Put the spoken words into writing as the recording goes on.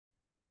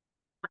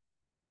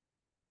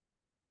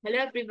Hello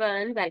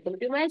everyone, welcome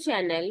to my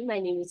channel. My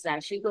name is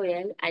Rashi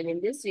Goyal and in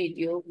this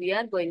video we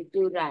are going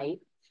to write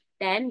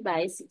 10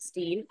 by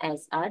 16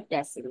 as our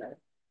decimal.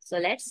 So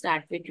let's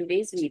start with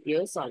today's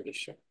video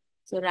solution.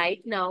 So right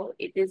now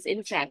it is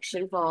in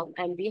fraction form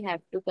and we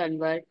have to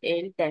convert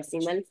in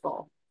decimal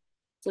form.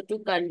 So to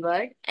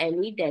convert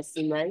any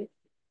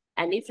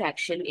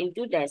fraction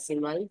into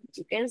decimal,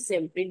 you can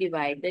simply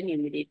divide the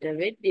numerator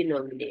with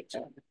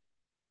denominator.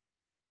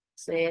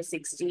 So here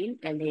 16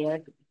 and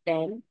here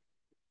 10.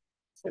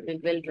 So we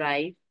will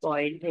write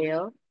point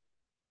here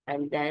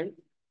and then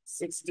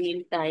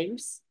 16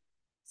 times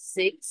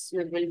 6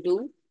 we will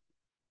do.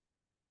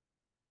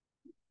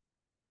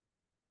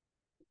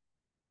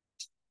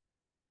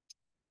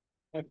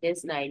 That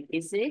is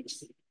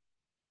 96.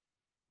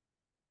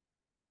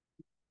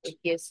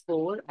 It gives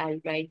 4.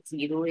 I'll write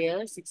 0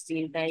 here.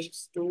 16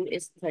 times 2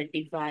 is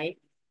 35,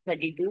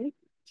 32.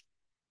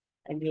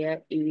 And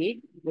here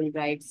 8, we'll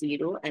write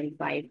 0 and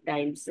 5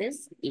 times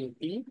is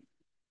 80.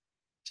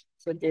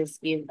 So this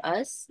gives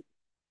us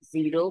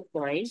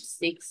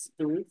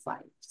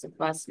 0.625. So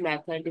first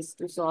method is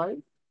to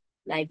solve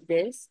like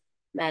this.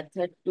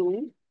 Method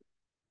 2,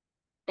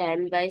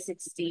 10 by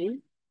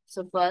 16.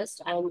 So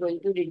first I am going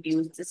to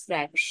reduce this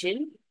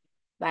fraction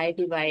by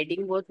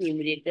dividing both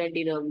numerator and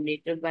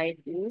denominator by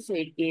 2. So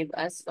it gave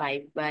us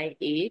 5 by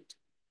 8.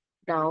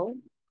 Now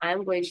I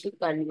am going to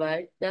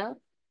convert the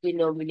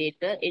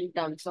denominator in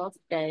terms of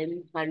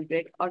 10,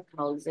 100 or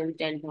 1000,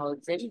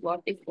 10,000,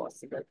 what if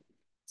possible.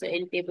 So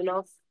in table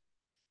of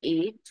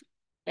 8,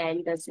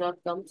 10 does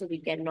not come, so we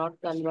cannot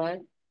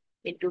convert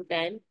into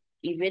 10.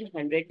 Even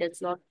 100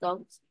 does not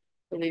come,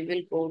 so we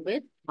will go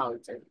with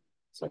 1000.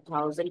 So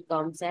 1000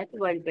 comes at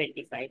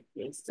 125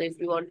 place. So if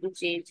you want to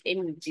change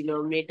in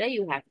denominator,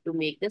 you have to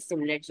make the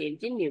similar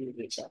change in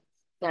numerator.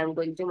 So I'm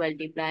going to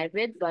multiply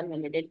with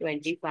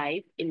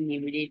 125 in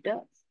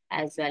numerator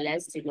as well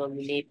as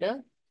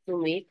denominator to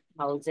make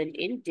 1000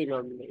 in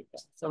denominator.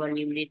 So our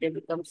numerator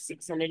becomes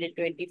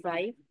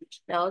 625.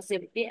 Now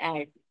simply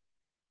add,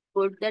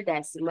 put the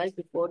decimal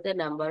before the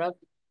number of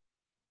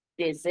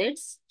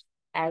digits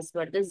as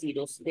per the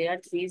zeros. There are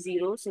 3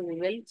 zeros, so we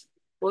will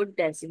put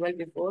decimal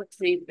before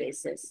 3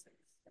 places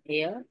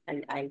here,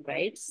 and I'll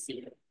write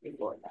 0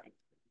 before that.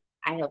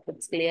 I hope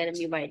it's clear and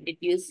you find it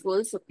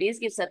useful. So please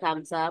give us a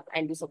thumbs up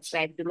and do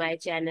subscribe to my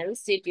channel.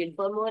 Stay tuned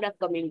for more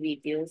upcoming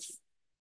videos.